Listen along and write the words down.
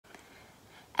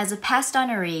As a past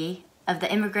honoree of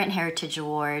the Immigrant Heritage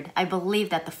Award, I believe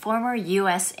that the former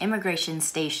U.S. immigration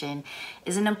station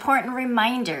is an important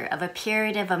reminder of a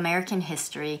period of American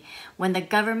history when the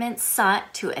government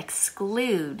sought to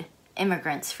exclude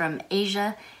immigrants from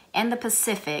Asia and the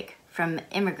Pacific from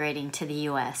immigrating to the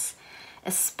U.S.,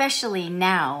 especially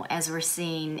now as we're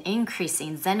seeing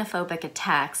increasing xenophobic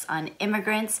attacks on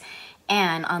immigrants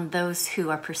and on those who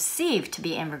are perceived to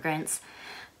be immigrants.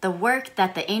 The work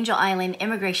that the Angel Island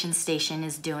Immigration Station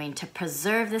is doing to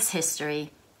preserve this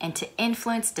history and to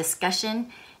influence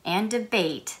discussion and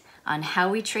debate on how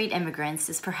we treat immigrants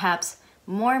is perhaps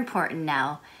more important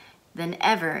now than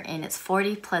ever in its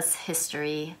 40-plus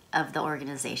history of the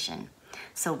organization.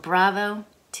 So bravo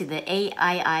to the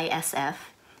AIISF,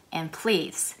 and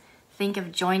please think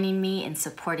of joining me in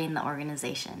supporting the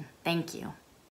organization. Thank you.